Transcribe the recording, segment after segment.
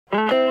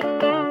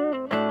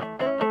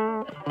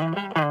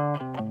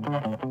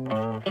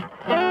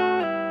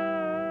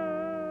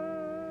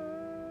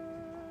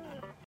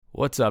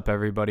What's up,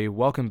 everybody?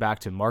 Welcome back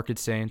to Market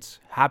Saints.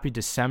 Happy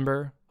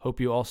December. Hope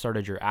you all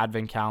started your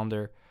advent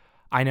calendar.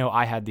 I know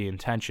I had the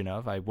intention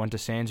of. I went to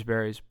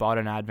Sainsbury's, bought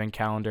an advent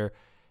calendar,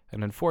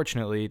 and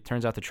unfortunately, it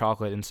turns out the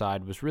chocolate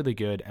inside was really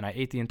good, and I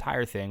ate the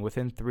entire thing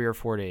within 3 or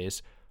 4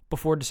 days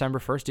before December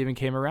 1st even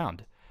came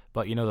around.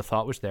 But, the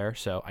thought was there,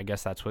 so I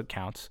guess that's what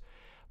counts.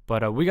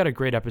 But we got a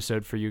great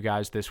episode for you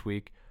guys this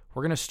week.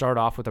 We're going to start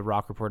off with a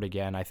Rock Report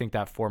again. I think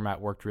that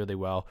format worked really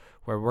well,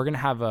 where we're going to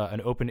have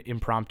an open,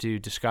 impromptu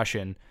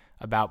discussion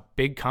about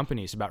big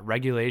companies, about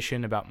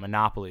regulation, about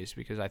monopolies,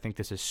 because I think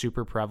this is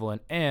super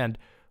prevalent. And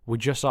we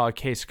just saw a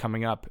case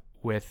coming up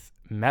with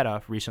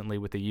Meta recently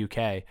with the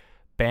UK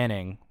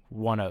banning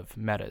one of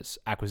Meta's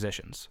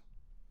acquisitions.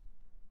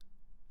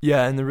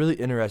 Yeah, and the really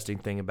interesting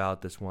thing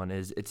about this one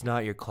is it's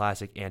not your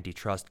classic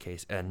antitrust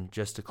case. And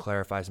just to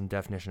clarify some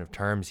definition of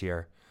terms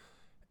here,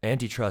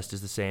 antitrust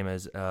is the same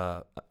as,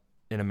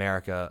 in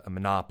America, a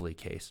monopoly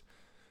case.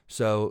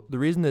 So the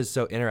reason this is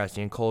so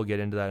interesting, and Cole will get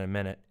into that in a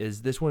minute,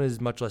 is this one is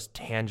much less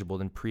tangible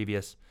than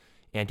previous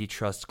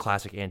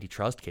classic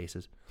antitrust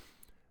cases.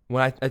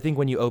 I think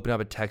when you open up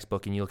a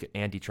textbook and you look at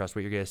antitrust,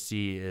 what you're going to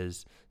see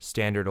is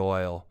Standard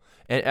Oil,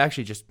 and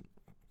actually just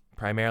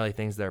primarily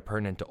things that are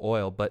pertinent to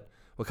oil. But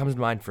what comes to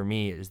mind for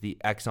me is the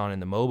Exxon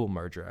and the Mobil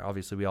merger.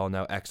 Obviously, we all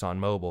know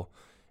ExxonMobil,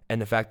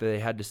 and the fact that they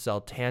had to sell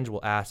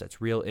tangible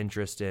assets, real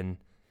interest in,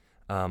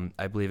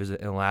 I believe, is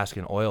an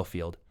Alaskan oil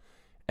field.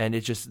 And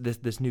it's just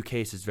this new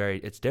case is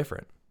it's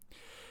different.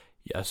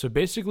 Yeah, so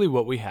basically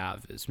what we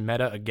have is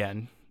Meta,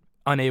 again,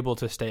 unable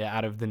to stay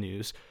out of the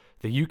news.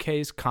 The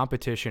UK's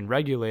competition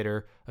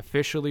regulator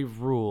officially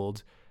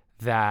ruled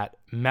that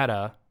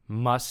Meta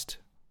must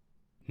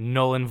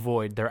null and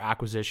void their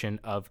acquisition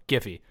of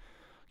Giphy.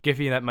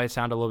 Giphy, that might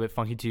sound a little bit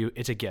funky to you.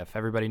 It's a GIF.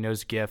 Everybody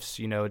knows GIFs.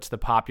 It's the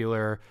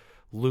popular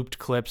looped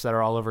clips that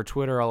are all over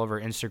Twitter, all over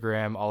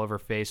Instagram, all over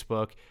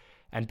Facebook.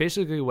 And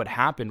basically what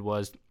happened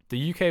was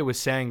the UK was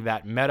saying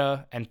that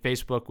Meta and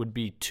Facebook would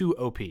be too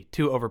OP,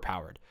 too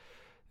overpowered.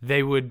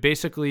 They would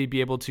basically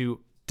be able to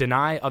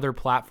deny other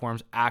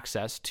platforms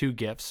access to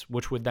GIFs,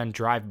 which would then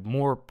drive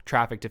more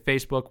traffic to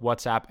Facebook,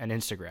 WhatsApp, and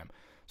Instagram.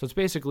 So it's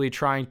basically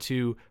trying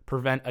to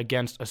prevent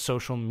against a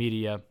social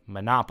media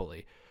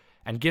monopoly.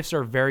 And GIFs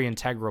are a very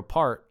integral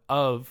part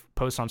of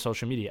posts on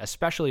social media,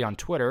 especially on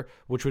Twitter,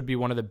 which would be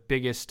one of the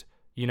biggest,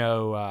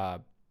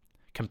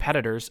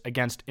 competitors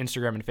against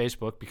Instagram and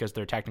Facebook because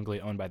they're technically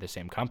owned by the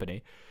same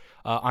company.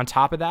 On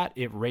top of that,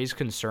 it raised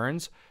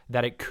concerns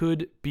that it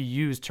could be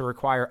used to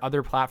require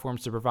other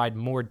platforms to provide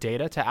more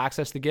data to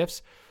access the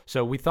GIFs.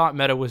 So we thought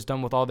Meta was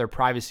done with all their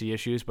privacy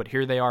issues, but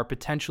here they are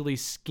potentially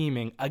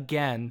scheming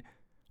again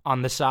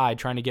on the side,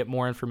 trying to get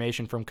more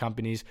information from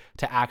companies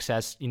to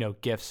access,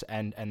 GIFs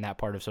and that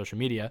part of social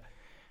media.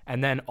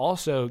 And then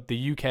also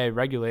the UK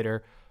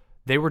regulator,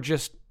 they were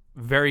just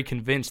very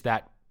convinced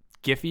that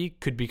Giphy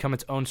could become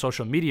its own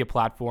social media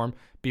platform,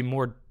 be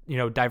more,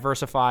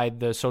 diversify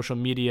the social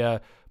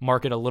media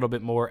market a little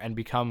bit more and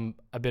become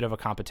a bit of a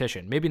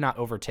competition. Maybe not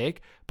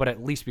overtake, but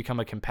at least become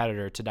a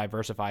competitor to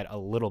diversify it a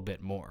little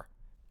bit more.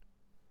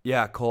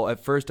 Yeah, Cole, at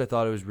first I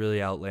thought it was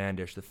really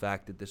outlandish, the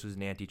fact that this was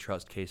an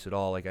antitrust case at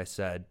all, like I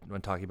said,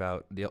 when talking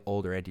about the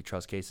older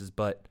antitrust cases.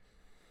 But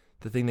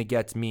the thing that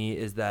gets me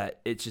is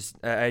that it's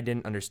just, I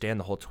didn't understand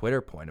the whole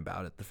Twitter point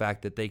about it. The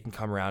fact that they can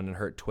come around and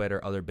hurt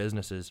Twitter, other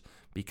businesses,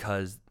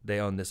 because they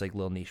own this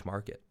little niche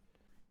market.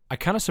 I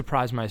kind of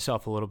surprised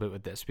myself a little bit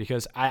with this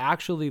because I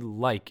actually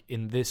like,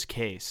 in this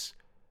case,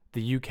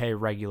 the UK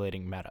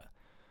regulating Meta.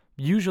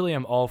 Usually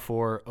I'm all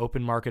for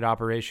open market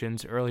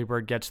operations, early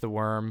bird gets the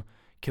worm,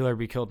 killer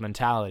be killed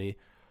mentality.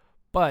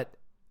 But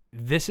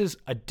this is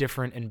a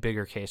different and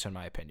bigger case, in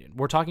my opinion.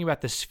 We're talking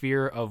about the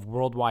sphere of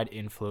worldwide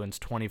influence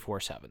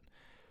 24/7.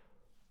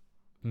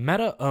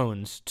 Meta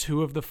owns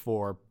 2 of the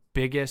 4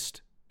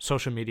 biggest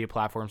social media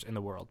platforms in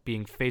the world,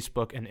 being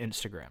Facebook and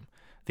Instagram.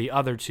 The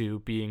other 2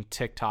 being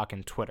TikTok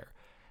and Twitter.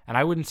 And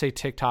I wouldn't say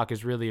TikTok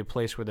is really a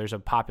place where there's a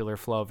popular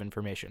flow of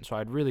information. So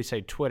I'd really say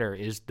Twitter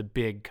is the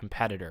big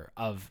competitor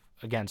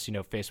against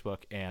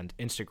Facebook and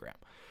Instagram.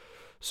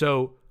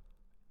 So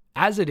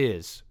as it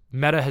is,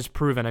 Meta has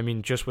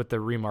proven, just with the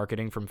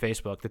remarketing from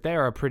Facebook, that they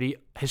are a pretty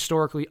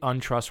historically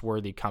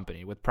untrustworthy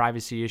company with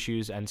privacy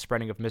issues and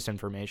spreading of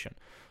misinformation.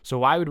 So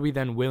why would we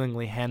then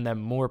willingly hand them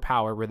more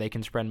power where they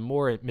can spread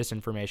more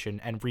misinformation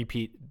and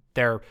repeat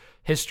their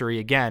history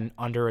again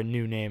under a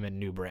new name and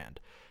new brand?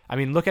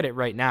 Look at it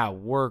right now.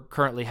 We're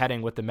currently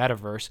heading with the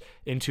metaverse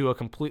into a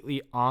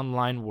completely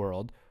online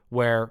world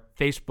where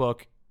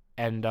Facebook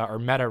or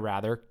Meta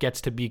rather,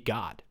 gets to be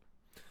God.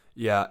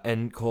 Yeah,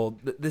 and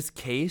Cole, this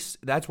case,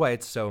 that's why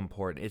it's so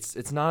important.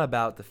 It's not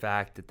about the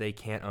fact that they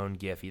can't own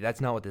Giphy. That's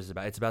not what this is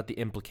about. It's about the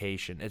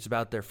implication. It's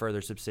about their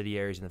further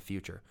subsidiaries in the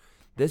future.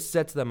 This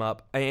sets them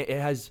up. It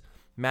has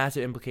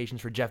massive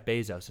implications for Jeff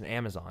Bezos and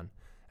Amazon.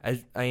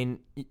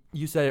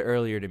 You said it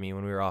earlier to me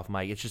when we were off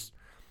mic. It's just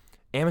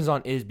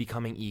Amazon is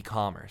becoming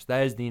e-commerce.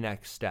 That is the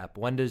next step.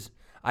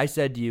 I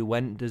said to you,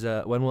 when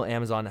will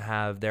Amazon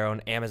have their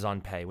own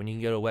Amazon Pay? When you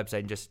can go to a website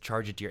and just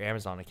charge it to your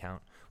Amazon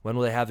account? When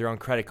will they have their own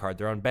credit card,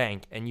 their own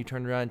bank? And you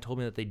turned around and told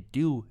me that they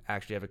do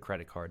actually have a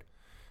credit card.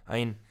 I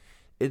mean,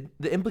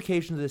 the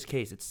implications of this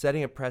case, it's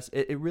setting a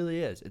it really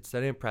is. It's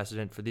setting a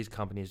precedent for these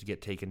companies to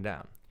get taken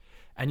down.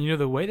 And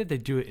the way that they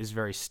do it is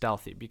very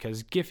stealthy,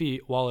 because Giphy,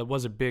 while it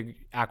was a big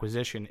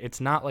acquisition,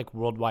 it's not like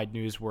worldwide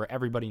news where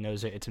everybody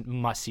knows it. It's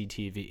must-see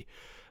TV.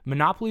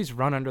 Monopolies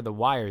run under the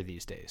wire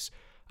these days.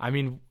 I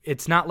mean,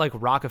 it's not like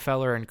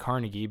Rockefeller and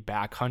Carnegie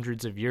back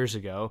hundreds of years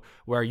ago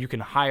where you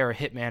can hire a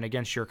hitman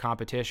against your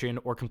competition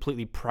or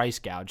completely price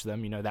gouge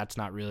them. That's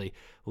not really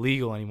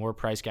legal anymore,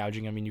 price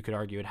gouging. I mean, you could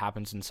argue it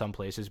happens in some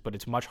places, but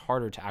it's much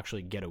harder to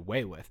actually get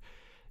away with.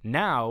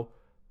 Now,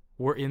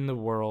 we're in the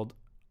world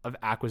of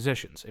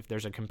acquisitions. If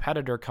there's a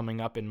competitor coming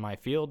up in my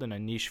field, in a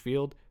niche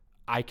field,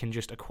 I can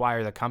just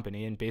acquire the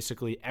company, and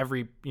basically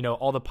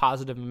all the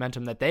positive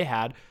momentum that they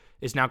had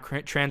is now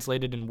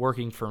translated and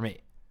working for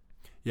me.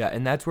 Yeah,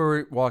 and that's where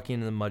we're walking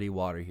in the muddy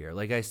water here.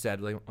 Like I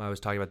said, like I was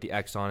talking about the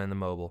Exxon and the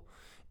Mobil.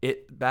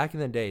 Back in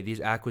the day,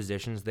 these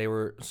acquisitions, they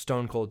were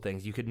stone cold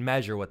things. You could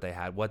measure what they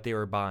had, what they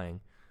were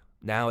buying.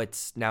 Now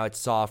it's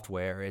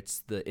software, it's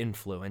the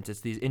influence,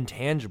 it's these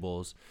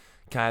intangibles.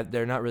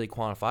 They're not really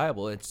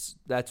quantifiable.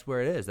 That's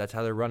where it is. That's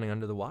how they're running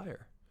under the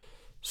wire.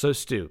 So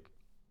Stu,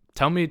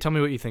 tell me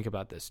what you think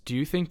about this. Do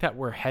you think that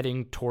we're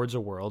heading towards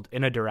a world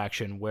in a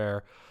direction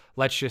where,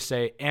 let's just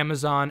say,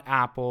 Amazon,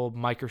 Apple,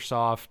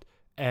 Microsoft,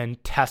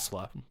 and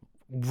Tesla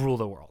rule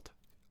the world?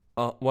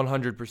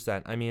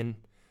 100%. I mean,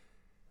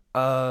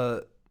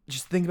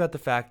 just think about the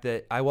fact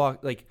that I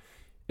walked,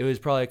 it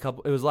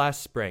was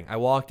last spring. I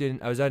walked in,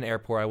 I was at an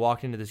airport. I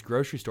walked into this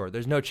grocery store.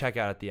 There's no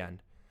checkout at the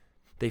end.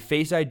 They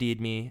Face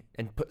ID'd me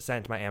and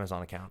sent it to my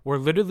Amazon account. We're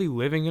literally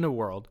living in a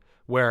world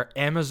where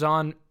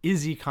Amazon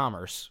is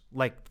e-commerce,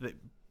 like the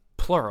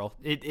plural.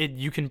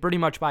 You can pretty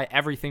much buy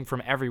everything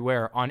from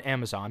everywhere on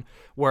Amazon,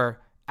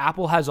 where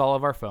Apple has all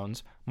of our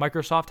phones,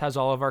 Microsoft has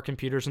all of our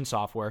computers and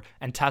software,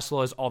 and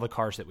Tesla has all the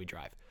cars that we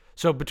drive.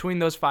 So between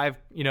those five,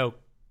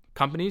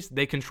 companies,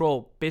 they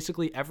control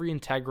basically every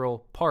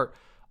integral part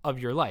of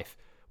your life.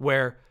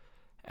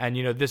 And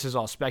this is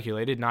all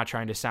speculated, not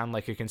trying to sound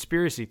like a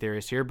conspiracy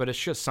theorist here, but it's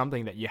just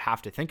something that you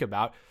have to think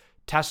about.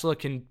 Tesla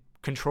can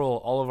control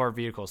all of our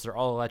vehicles. They're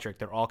all electric.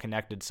 They're all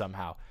connected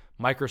somehow.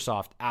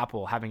 Microsoft,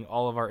 Apple, having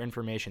all of our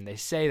information. They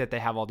say that they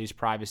have all these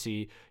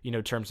privacy,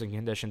 terms and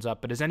conditions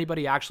up, but does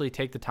anybody actually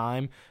take the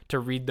time to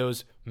read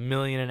those 1.5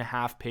 million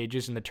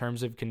pages in the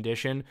terms of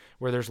condition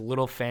where there's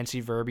little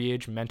fancy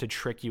verbiage meant to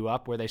trick you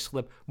up, where they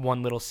slip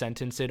one little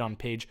sentence in on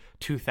page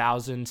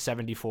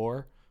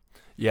 2074?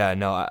 Yeah,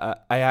 no,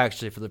 I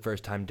actually, for the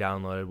first time,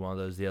 downloaded one of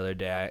those the other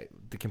day.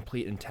 The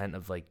complete intent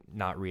of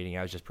not reading,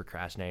 I was just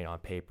procrastinating on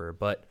paper.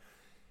 But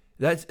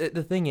that's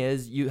the thing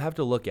is, you have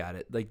to look at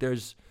it.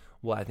 There's,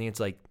 I think it's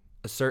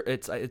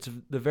it's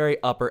the very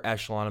upper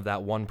echelon of that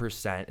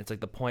 1%. It's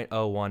like the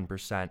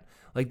 0.01%.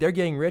 They're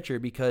getting richer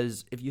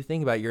because if you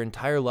think about it, your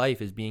entire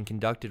life is being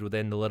conducted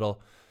within the little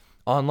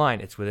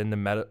online. It's within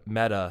the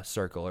meta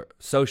circle, or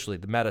socially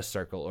the meta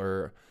circle,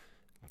 or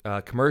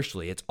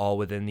commercially, it's all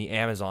within the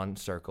Amazon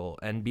circle.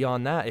 And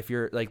beyond that, if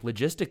you're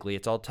logistically,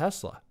 it's all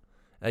Tesla.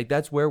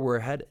 That's where we're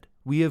headed.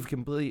 We have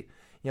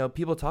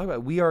people talk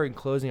about, we are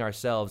enclosing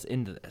ourselves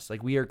into this.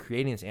 We are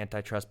creating this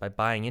antitrust by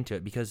buying into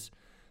it, because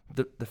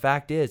the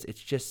fact is,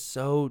 it's just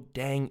so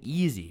dang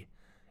easy.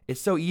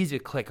 It's so easy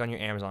to click on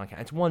your Amazon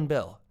account. It's one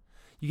bill.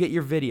 You get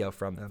your video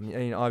from them. I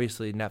mean,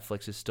 obviously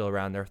Netflix is still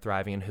around. They're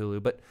thriving, in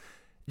Hulu, but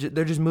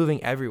they're just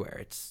moving everywhere.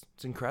 It's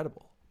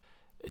incredible.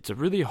 It's a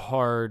really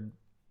hard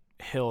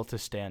hill to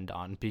stand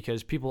on,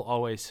 because people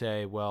always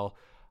say, well,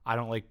 I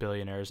don't like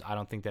billionaires. I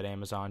don't think that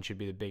Amazon should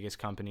be the biggest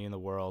company in the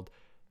world.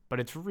 But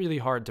it's really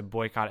hard to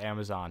boycott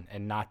Amazon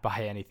and not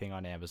buy anything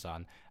on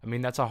Amazon. I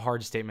mean, that's a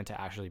hard statement to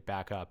actually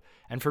back up.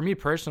 And for me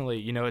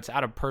personally, it's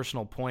at a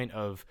personal point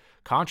of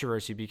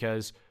controversy,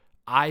 because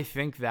I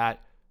think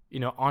that,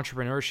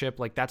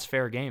 entrepreneurship, that's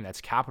fair game. That's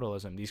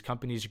capitalism. These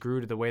companies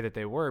grew to the way that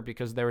they were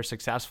because they were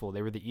successful.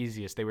 They were the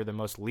easiest. They were the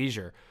most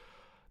leisure.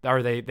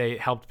 Or they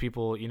helped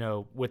people,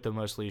 with the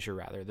most leisure,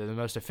 rather. They're the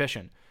most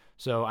efficient.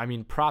 So, I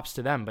mean, props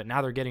to them. But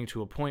now they're getting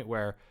to a point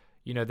where,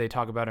 they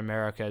talk about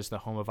America as the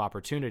home of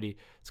opportunity.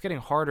 It's getting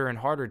harder and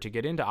harder to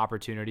get into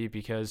opportunity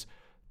because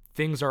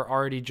things are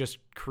already just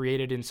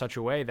created in such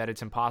a way that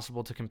it's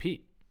impossible to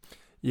compete.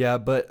 Yeah,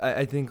 but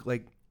I think,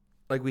 like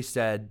we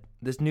said,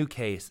 this new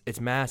case, it's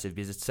massive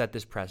because it set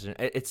this precedent.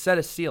 It set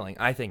a ceiling,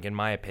 I think, in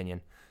my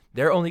opinion.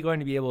 They're only going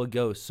to be able to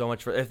go so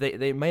much further. If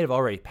they might have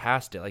already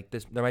passed it.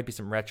 There might be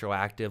some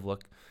retroactive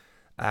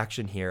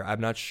action here. I'm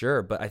not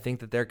sure, but I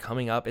think that they're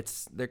coming up.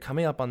 They're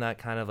coming up on that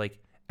kind of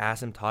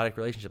asymptotic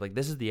relationship.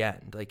 This is the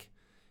end.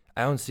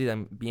 I don't see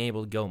them being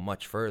able to go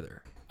much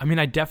further. I mean,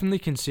 I definitely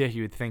can see how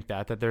you would think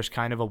that there's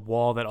kind of a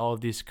wall that all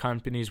of these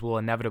companies will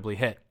inevitably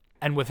hit.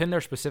 And within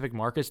their specific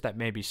markets, that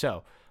may be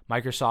so.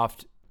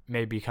 Microsoft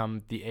may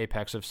become the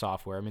apex of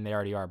software. I mean, they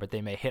already are, but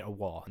they may hit a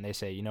wall and they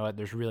say, you know what,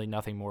 there's really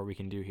nothing more we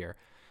can do here.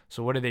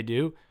 So what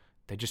do?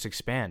 they just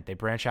expand. They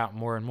branch out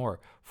more and more.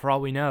 For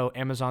all we know,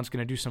 Amazon's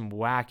going to do some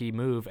wacky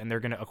move and they're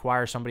going to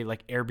acquire somebody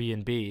like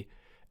Airbnb.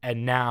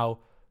 And now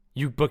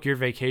you book your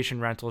vacation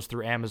rentals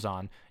through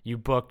Amazon. You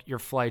book your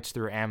flights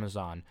through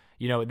Amazon.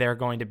 They're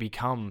going to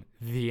become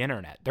the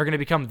internet. They're going to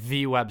become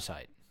the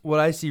website. What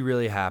I see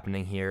really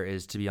happening here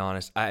is, to be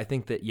honest, I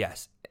think that,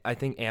 yes, I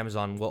think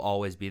Amazon will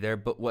always be there.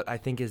 But what I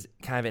think is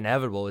kind of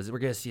inevitable is we're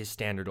going to see a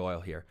Standard Oil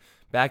here.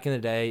 Back in the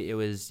day, it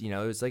was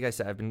like I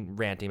said, I've been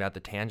ranting about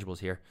the tangibles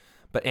here.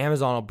 But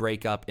Amazon will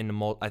break up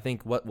into I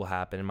think what will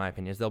happen, in my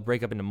opinion, is they'll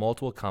break up into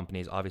multiple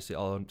companies, obviously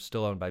all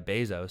still owned by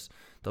Bezos.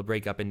 They'll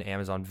break up into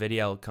Amazon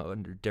Video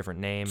under different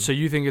names. So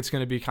you think it's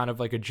going to be kind of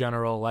like a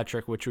General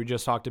Electric, which we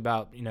just talked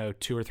about,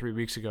 2 or 3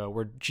 weeks ago,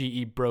 where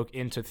GE broke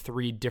into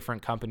 3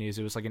 different companies.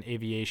 It was like an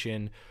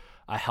aviation,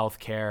 a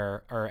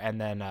healthcare, and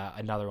then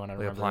another one. I don't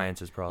remember.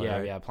 Appliances, probably. Yeah,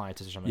 right? yeah,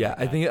 appliances or something. Yeah, like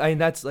that. I think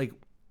that's like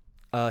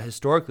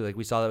historically, like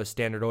we saw that with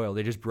Standard Oil.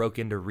 They just broke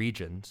into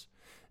regions.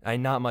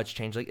 Not much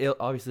change. Like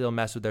obviously they'll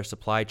mess with their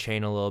supply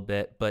chain a little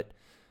bit, but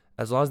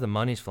as long as the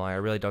money's flowing, I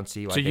really don't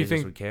see why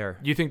Bezos would care.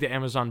 You think the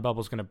Amazon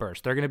bubble is going to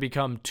burst? They're going to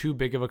become too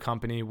big of a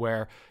company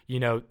where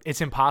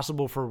it's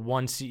impossible for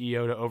one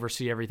CEO to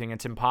oversee everything.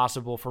 It's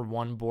impossible for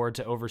one board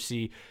to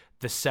oversee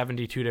the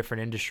 72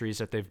 different industries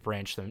that they've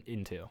branched them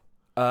into.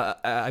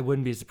 I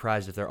wouldn't be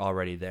surprised if they're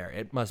already there.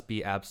 It must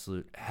be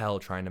absolute hell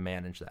trying to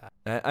manage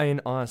that. I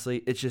mean,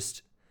 honestly, it's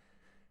just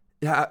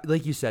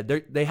like you said,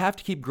 they have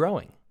to keep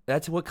growing.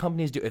 That's what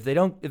companies do. If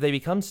they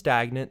become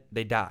stagnant,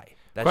 they die.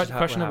 That's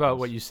Question about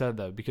what you said,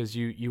 though, because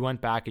you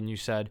went back and you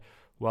said,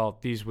 well,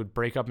 these would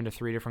break up into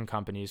 3 different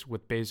companies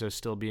with Bezos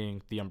still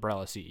being the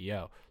umbrella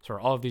CEO. So are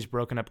all of these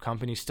broken up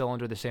companies still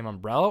under the same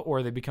umbrella, or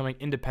are they becoming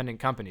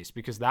independent companies?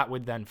 Because that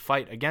would then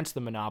fight against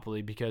the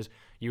monopoly because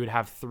you would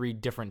have 3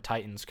 different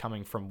titans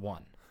coming from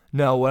one.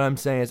 No, what I'm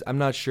saying is I'm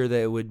not sure that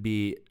it would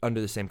be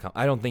under the same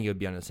company. I don't think it would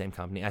be under the same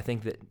company. I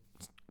think that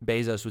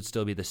Bezos would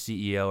still be the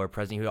CEO or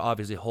president. He would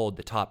obviously hold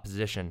the top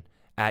position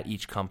at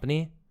each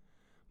company,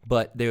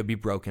 but they would be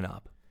broken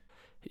up.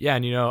 Yeah,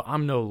 and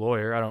I'm no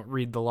lawyer. I don't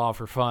read the law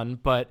for fun,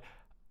 but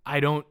I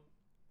don't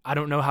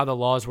know how the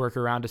laws work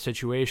around a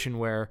situation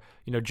where,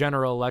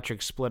 General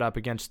Electric split up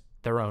against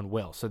their own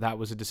will. So that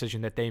was a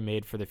decision that they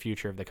made for the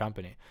future of the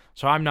company.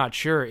 So I'm not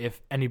sure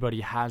if anybody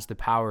has the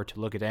power to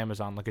look at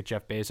Amazon, look at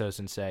Jeff Bezos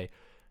and say,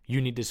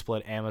 you need to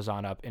split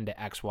Amazon up into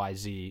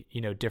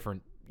XYZ,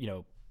 different,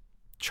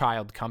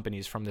 child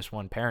companies from this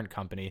one parent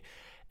company.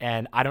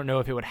 And I don't know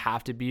if it would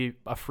have to be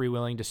a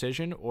freewheeling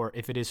decision or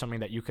if it is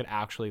something that you could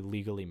actually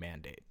legally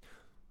mandate.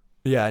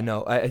 Yeah,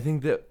 no, I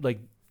think that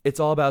it's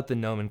all about the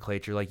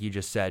nomenclature, like you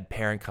just said,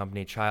 parent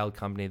company, child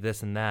company,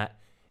 this and that.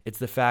 It's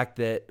the fact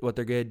that what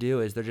they're going to do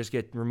is they're just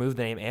going to remove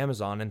the name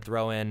Amazon and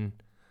throw in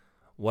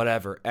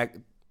whatever,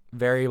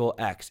 variable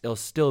X. It'll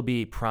still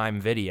be Prime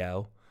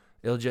Video.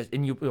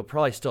 You'll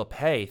probably still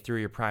pay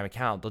through your Prime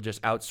account. They'll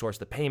just outsource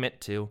the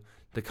payment to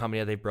the company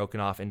that they've broken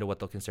off into what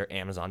they'll consider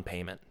Amazon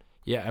payment.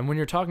 Yeah, and when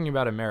you're talking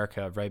about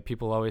America, right,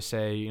 people always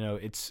say,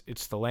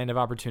 it's the land of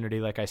opportunity,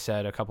 like I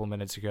said a couple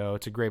minutes ago.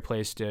 It's a great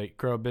place to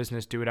grow a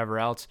business, do whatever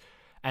else.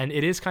 And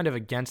it is kind of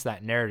against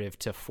that narrative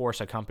to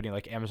force a company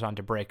like Amazon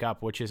to break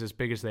up, which is as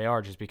big as they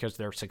are just because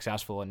they're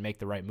successful and make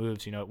the right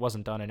moves. It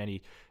wasn't done in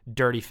any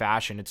dirty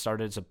fashion. It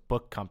started as a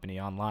book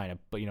company online,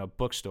 a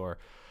bookstore.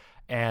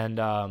 And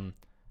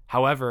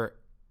however,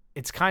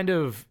 it's kind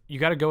of, you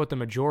got to go with the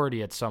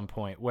majority at some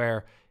point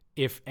where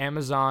if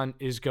Amazon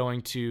is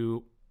going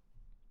to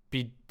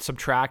be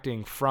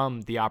subtracting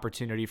from the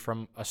opportunity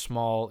from a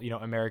small,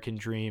 American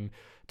dream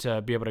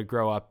to be able to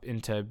grow up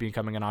into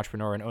becoming an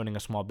entrepreneur and owning a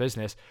small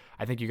business,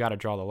 I think you got to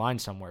draw the line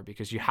somewhere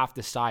because you have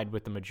to side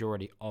with the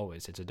majority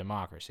always. It's a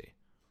democracy.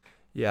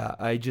 Yeah,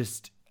 I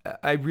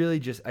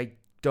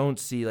don't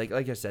see, like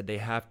I said, they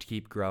have to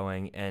keep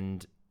growing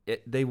and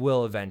they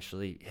will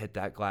eventually hit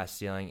that glass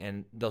ceiling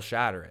and they'll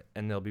shatter it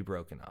and they'll be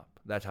broken up.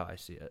 That's how I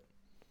see it.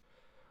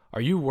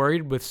 Are you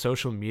worried with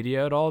social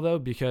media at all, though?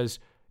 Because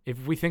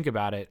if we think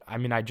about it, I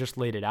mean, I just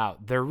laid it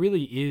out. There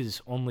really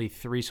is only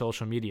 3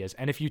 social medias.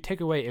 And if you take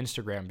away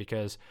Instagram,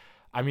 because,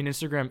 I mean,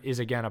 Instagram is,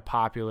 again, a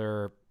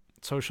popular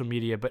social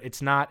media, but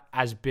it's not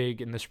as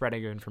big in the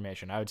spreading of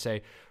information. I would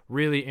say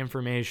really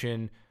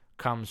information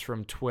comes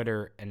from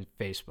Twitter and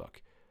Facebook.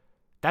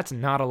 That's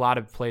not a lot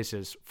of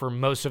places for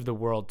most of the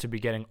world to be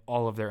getting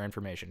all of their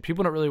information.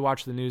 People don't really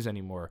watch the news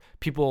anymore.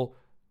 People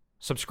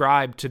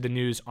subscribe to the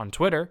news on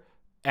Twitter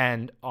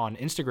and on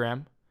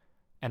Instagram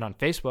and on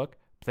Facebook.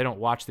 They don't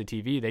watch the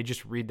TV. They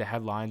just read the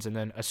headlines and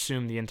then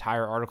assume the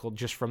entire article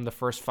just from the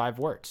first 5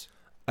 words.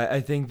 I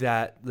think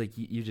that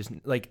you just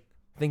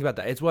think about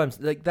that. It's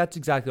what I'm that's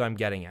exactly what I'm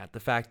getting at.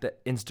 The fact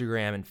that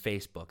Instagram and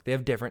Facebook, they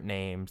have different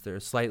names. They're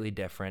slightly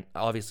different.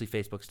 Obviously,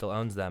 Facebook still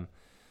owns them.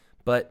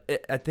 But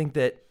I think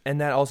that,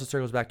 and that also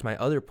circles back to my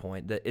other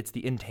point, that it's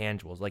the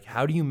intangibles. Like,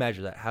 how do you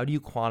measure that? How do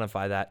you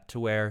quantify that to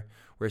where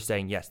we're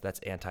saying, yes, that's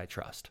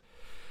antitrust?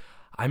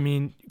 I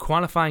mean,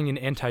 quantifying an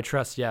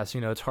antitrust, yes,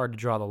 it's hard to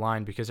draw the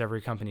line because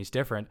every company's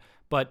different.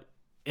 But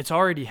it's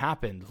already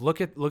happened. Look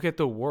at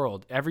the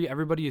world.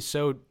 Everybody is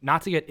so,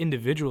 not to get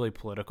individually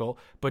political,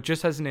 but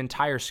just as an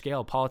entire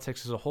scale,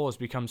 politics as a whole has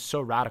become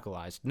so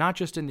radicalized. Not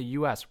just in the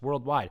U.S.,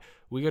 worldwide.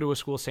 We go to a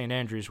school, St.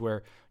 Andrews,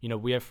 where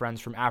we have friends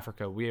from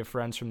Africa, we have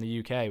friends from the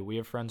U.K., we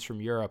have friends from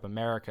Europe,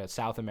 America,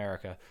 South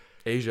America,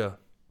 Asia.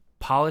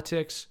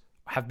 Politics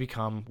have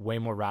become way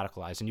more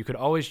radicalized. And you could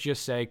always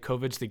just say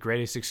COVID's the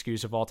greatest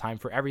excuse of all time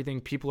for everything.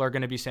 People are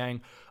going to be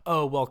saying,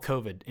 oh, well,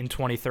 COVID in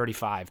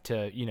 2035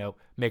 to,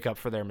 make up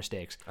for their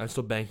mistakes. I'm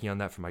still banking on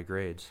that for my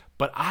grades.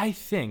 But I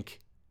think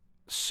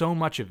so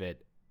much of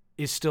it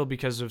is still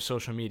because of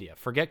social media.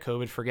 Forget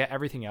COVID, forget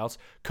everything else.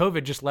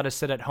 COVID just let us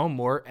sit at home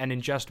more and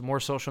ingest more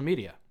social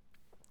media.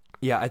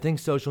 Yeah, I think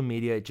social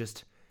media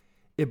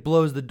it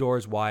blows the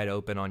doors wide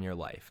open on your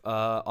life.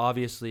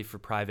 Obviously, for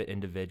private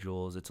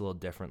individuals, it's a little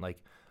different.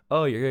 Like,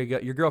 oh,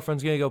 your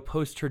girlfriend's gonna go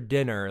post her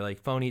dinner. Like,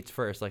 phone eats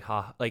first. Like,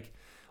 like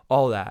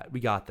all that. We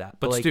got that.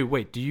 But like, Stu,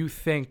 wait. Do you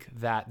think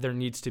that there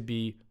needs to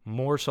be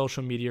more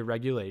social media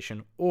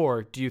regulation,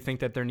 or do you think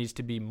that there needs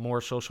to be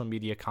more social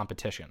media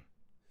competition?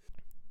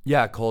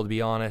 Yeah, Cole. To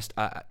be honest,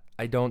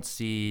 I don't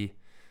see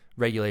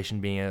regulation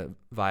being a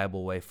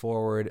viable way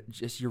forward.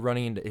 Just you're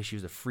running into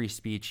issues of free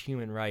speech,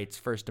 human rights,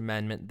 First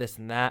Amendment, this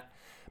and that.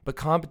 But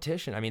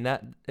competition, I mean,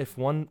 that if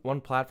one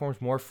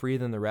platform's more free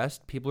than the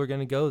rest, people are going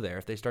to go there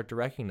if they start to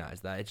recognize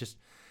that. It's just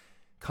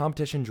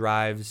competition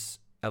drives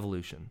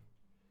evolution.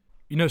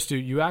 Stu,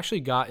 you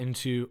actually got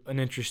into an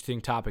interesting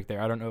topic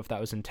there. I don't know if that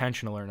was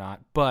intentional or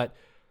not, but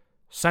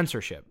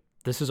censorship.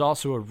 This is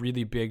also a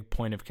really big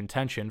point of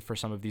contention for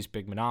some of these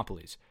big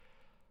monopolies.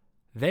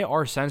 They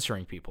are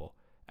censoring people.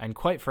 And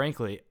quite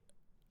frankly,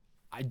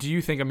 do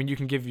you think, you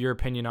can give your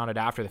opinion on it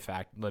after the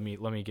fact. Let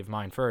me give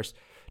mine first.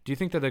 Do you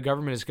think that the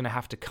government is going to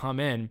have to come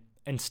in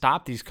and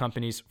stop these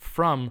companies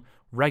from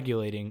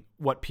regulating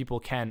what people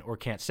can or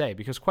can't say?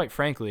 Because quite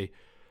frankly,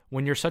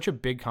 when you're such a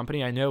big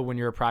company, I know when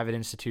you're a private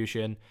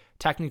institution,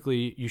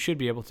 technically you should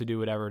be able to do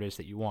whatever it is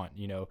that you want.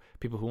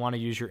 People who want to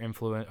use your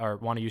influence or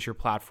want to use your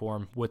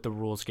platform with the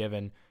rules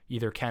given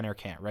either can or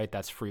can't, right?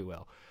 That's free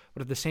will.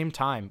 But at the same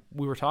time,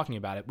 we were talking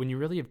about it, when you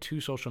really have 2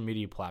 social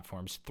media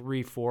platforms,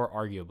 3, 4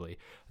 arguably,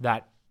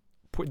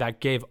 that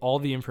gave all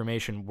the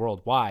information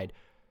worldwide,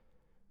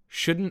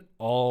 shouldn't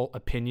all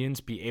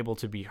opinions be able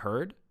to be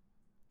heard?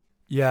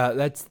 Yeah,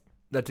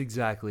 that's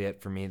exactly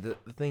it for me. The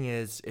thing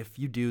is, if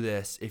you do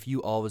this, if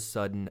you all of a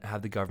sudden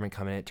have the government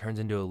come in, it turns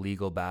into a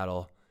legal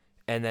battle,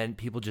 and then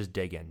people just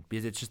dig in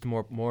because it's just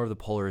more of the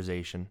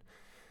polarization.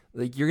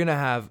 Like, you're gonna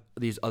have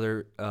these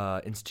other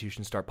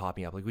institutions start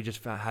popping up. Like, we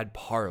just had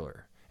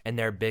Parler, and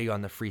they're big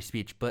on the free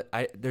speech, but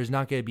there's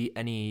not going to be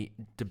any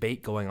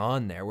debate going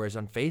on there. Whereas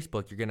on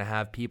Facebook, you're going to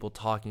have people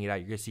talking it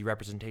out. You're going to see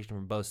representation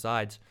from both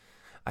sides.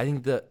 I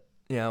think that,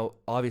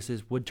 obviously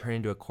this would turn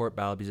into a court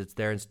battle because it's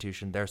their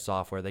institution, their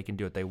software. They can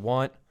do what they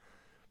want,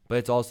 but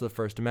it's also the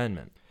First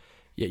Amendment.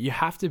 Yeah, you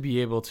have to be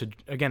able to,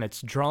 again,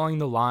 it's drawing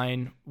the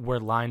line where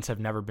lines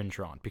have never been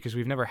drawn because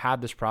we've never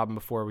had this problem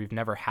before. We've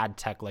never had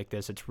tech like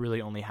this. It's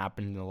really only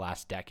happened in the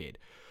last decade.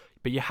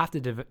 But you have to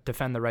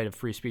defend the right of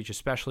free speech,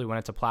 especially when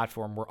it's a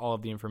platform where all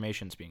of the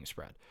information is being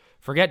spread.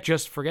 Forget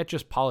just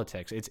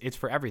politics. It's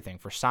for everything,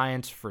 for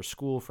science, for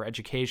school, for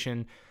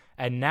education.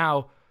 And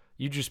now,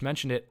 you just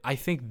mentioned it, I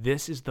think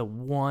this is the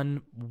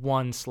one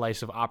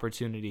slice of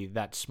opportunity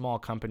that small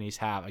companies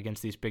have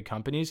against these big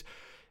companies,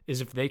 is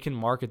if they can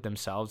market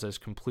themselves as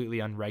completely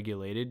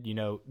unregulated.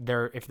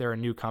 If they're a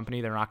new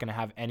company, they're not going to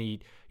have any,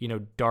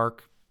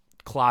 dark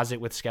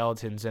closet with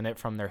skeletons in it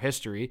from their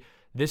history.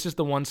 This is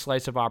the one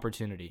slice of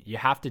opportunity. You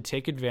have to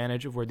take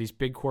advantage of where these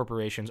big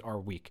corporations are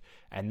weak,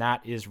 and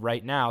that is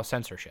right now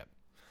censorship.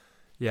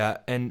 Yeah,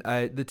 and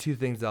the 2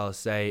 things I'll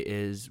say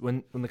is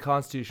when the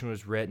Constitution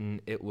was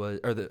written, it was,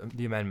 or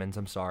the amendments,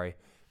 I'm sorry,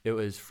 it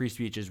was free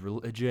speech is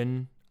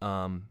religion,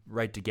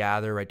 right to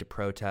gather, right to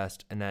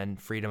protest, and then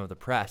freedom of the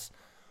press.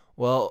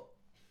 Well,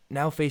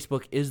 now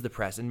Facebook is the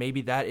press, and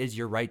maybe that is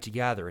your right to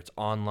gather. It's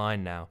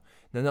online now.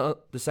 Then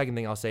the second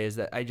thing I'll say is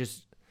that I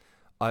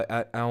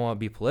don't want to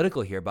be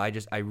political here,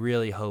 but I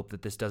really hope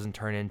that this doesn't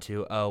turn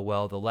into, oh,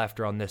 well, the left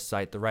are on this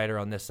site, the right are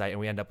on this site, and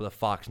we end up with a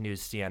Fox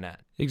News, CNN.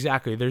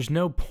 Exactly. There's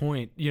no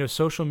point.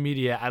 Social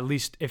media, at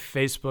least if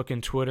Facebook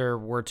and Twitter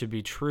were to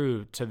be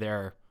true to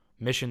their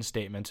mission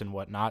statements and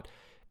whatnot,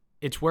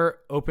 it's where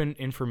open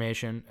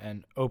information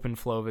and open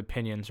flow of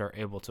opinions are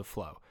able to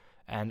flow.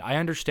 And I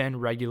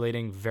understand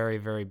regulating very,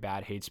 very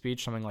bad hate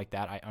speech, something like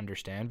that. I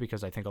understand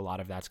because I think a lot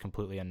of that's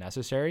completely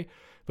unnecessary.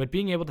 But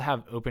being able to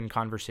have open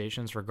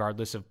conversations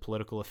regardless of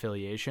political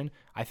affiliation,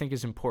 I think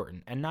is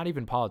important. And not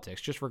even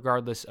politics, just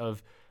regardless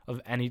of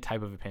any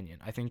type of opinion.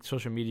 I think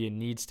social media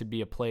needs to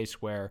be a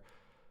place where,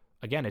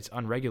 again, it's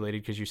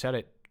unregulated because you said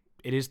it.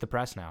 It is the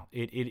press now.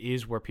 It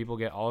is where people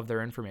get all of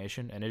their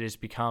information, and it has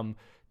become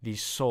the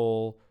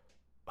sole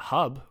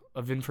hub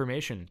of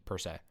information per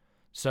se.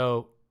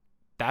 So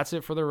that's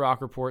it for the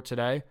Rock Report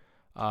today.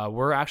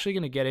 We're actually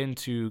going to get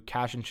into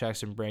cash and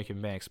checks and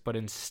breaking banks, but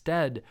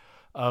instead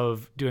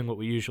of doing what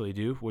we usually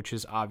do, which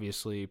is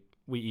obviously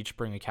we each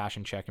bring a cash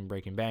and check and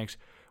breaking banks,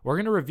 we're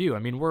going to review. I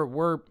mean,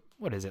 we're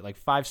what is it, like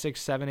 5, 6,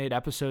 7, 8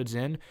 episodes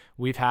in,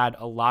 we've had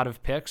a lot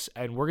of picks,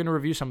 and we're going to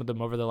review some of them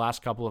over the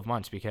last couple of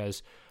months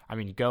because, I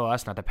mean, go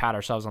us, not to pat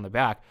ourselves on the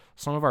back.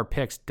 Some of our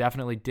picks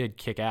definitely did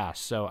kick ass,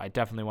 so I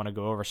definitely want to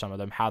go over some of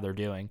them, how they're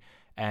doing.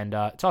 And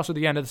it's also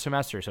the end of the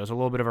semester, so it's a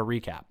little bit of a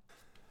recap.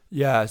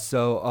 Yeah,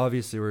 so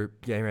obviously we're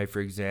getting ready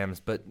for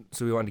exams, but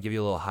so we wanted to give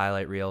you a little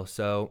highlight reel.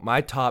 So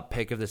my top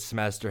pick of the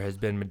semester has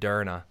been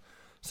Moderna.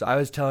 So I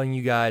was telling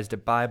you guys to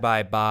buy,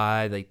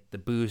 like the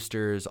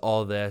boosters,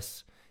 all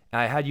this. And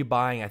I had you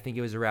buying, I think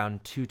it was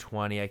around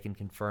 220. I can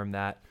confirm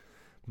that.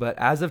 But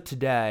as of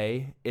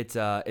today, it's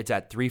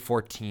at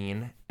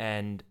 314,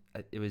 and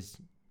it was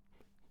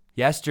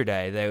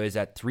yesterday that it was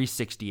at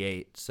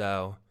 368.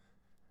 So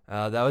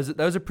that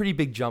was a pretty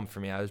big jump for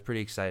me. I was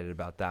pretty excited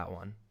about that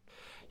one.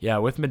 Yeah,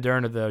 with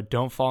Moderna, though,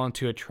 don't fall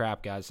into a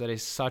trap, guys. That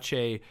is such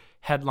a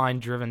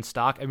headline-driven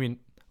stock. I mean,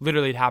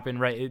 literally it happened,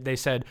 right? They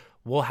said,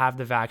 we'll have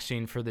the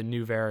vaccine for the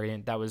new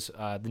variant. That was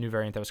the new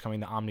variant that was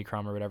coming, the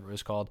Omicron or whatever it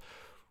was called.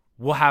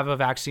 We'll have a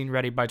vaccine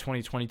ready by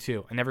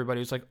 2022. And everybody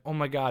was like, oh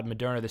my God,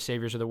 Moderna, the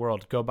saviors of the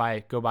world. Go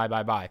buy.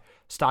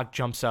 Stock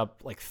jumps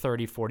up like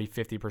 30, 40,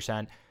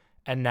 50%.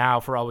 And now,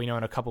 for all we know,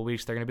 in a couple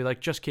weeks, they're going to be like,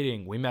 just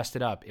kidding. We messed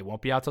it up. It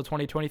won't be out till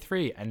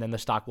 2023. And then the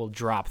stock will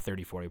drop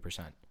 30,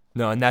 40%.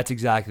 No, and that's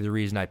exactly the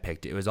reason I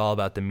picked it. It was all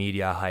about the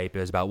media hype. It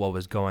was about what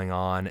was going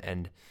on.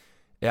 And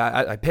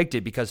yeah, I picked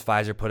it because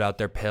Pfizer put out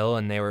their pill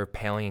and they were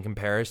paling in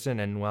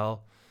comparison. And,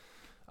 well,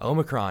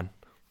 Omicron.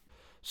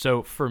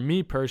 So for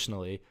me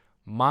personally,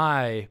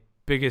 my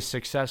biggest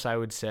success, I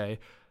would say,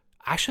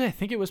 actually, I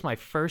think it was my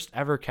first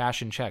ever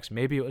cash in checks.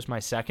 Maybe it was my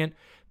second,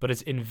 but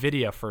it's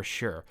NVIDIA for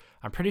sure.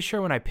 I'm pretty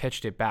sure when I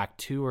pitched it back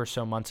 2 or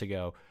so months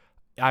ago,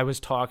 I was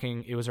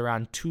talking, it was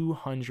around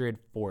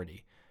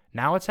 240.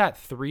 Now it's at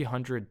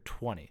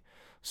 320.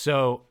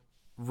 So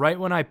right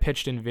when I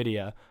pitched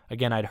NVIDIA,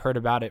 again, I'd heard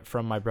about it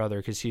from my brother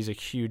because he's a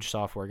huge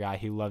software guy.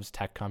 He loves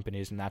tech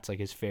companies, and that's like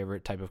his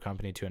favorite type of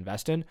company to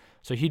invest in.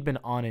 So he'd been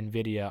on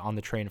NVIDIA on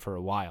the train for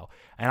a while.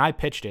 And I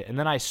pitched it. And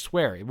then I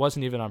swear, it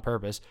wasn't even on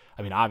purpose.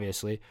 I mean,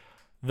 obviously,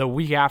 the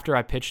week after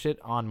I pitched it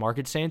on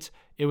Market Saints,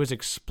 it was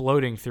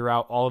exploding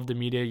throughout all of the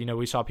media. You know,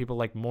 we saw people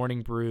like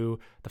Morning Brew,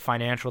 the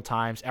Financial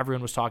Times.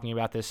 Everyone was talking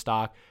about this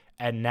stock.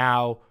 And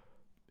now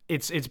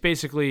it's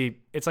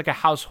basically, it's like a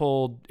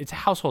household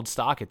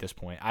stock at this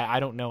point. I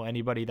don't know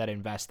anybody that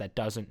invests that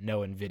doesn't know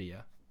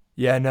NVIDIA.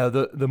 Yeah, no,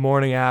 the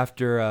morning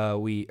after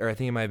or I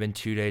think it might have been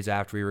 2 days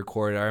after we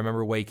recorded, I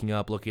remember waking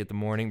up, looking at the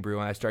Morning Brew,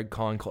 and I started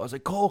calling Cole. I was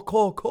like,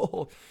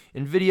 Cole,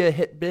 NVIDIA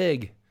hit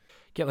big.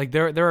 Yeah, like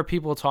there are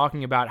people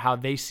talking about how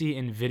they see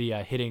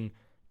NVIDIA hitting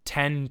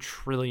 $10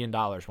 trillion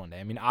one day.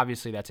 I mean,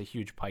 obviously that's a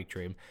huge pipe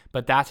dream,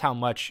 but that's how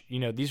much, you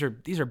know, these are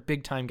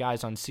big time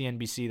guys on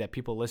CNBC that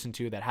people listen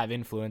to that have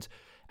influence,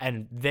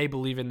 and they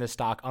believe in this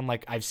stock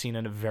unlike I've seen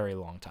in a very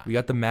long time. We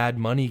got the Mad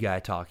Money guy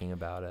talking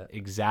about it.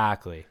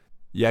 Exactly.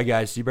 Yeah,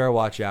 guys, you better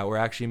watch out. We're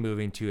actually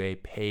moving to a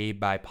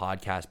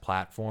pay-by-podcast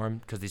platform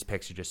because these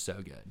picks are just so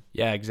good.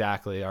 Yeah,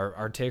 exactly.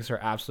 Our takes are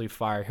absolutely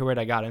fire. Here, what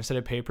I got. Instead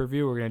of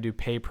pay-per-view, we're going to do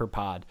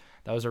pay-per-pod.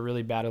 That was a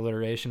really bad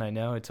alliteration. I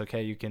know. It's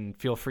okay. You can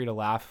feel free to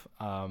laugh.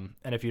 And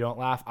if you don't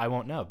laugh, I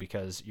won't know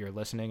because you're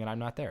listening and I'm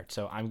not there.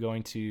 So I'm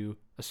going to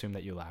assume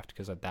that you laughed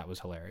because that was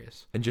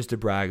hilarious. And just to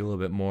brag a little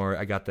bit more,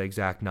 I got the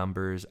exact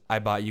numbers. I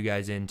bought you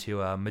guys into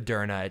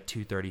Moderna at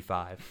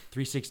 235,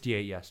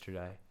 368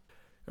 yesterday.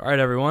 All right,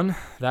 everyone.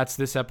 That's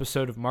this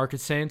episode of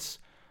Market Saints.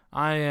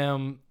 I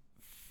am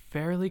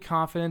fairly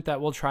confident that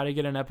we'll try to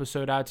get an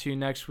episode out to you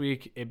next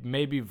week. It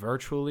may be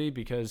virtually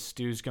because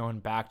Stu's going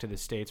back to the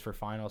States for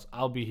finals.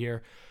 I'll be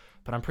here,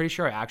 but I'm pretty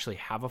sure I actually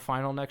have a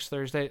final next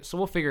Thursday, so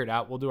we'll figure it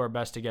out. We'll do our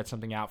best to get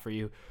something out for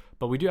you,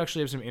 but we do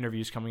actually have some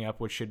interviews coming up,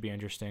 which should be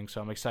interesting,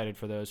 so I'm excited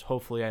for those.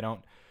 Hopefully I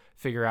don't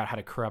figure out how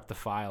to corrupt the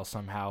file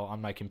somehow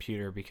on my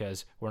computer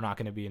because we're not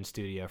going to be in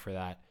studio for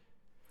that.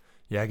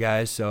 Yeah,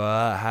 guys, so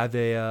have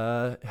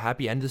a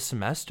happy end of the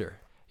semester.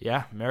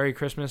 Yeah, Merry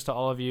Christmas to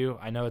all of you.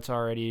 I know it's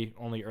already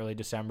only early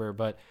December,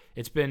 but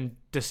it's been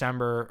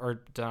December,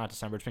 or not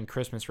December, it's been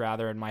Christmas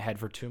rather in my head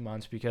for 2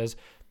 months because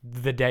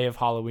the day of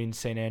Halloween,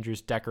 St.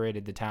 Andrews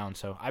decorated the town.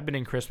 So I've been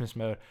in Christmas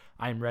mode.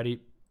 I am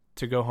ready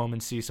to go home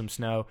and see some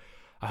snow.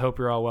 I hope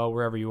you're all well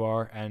wherever you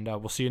are, and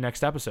we'll see you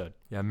next episode.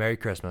 Yeah, Merry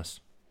Christmas.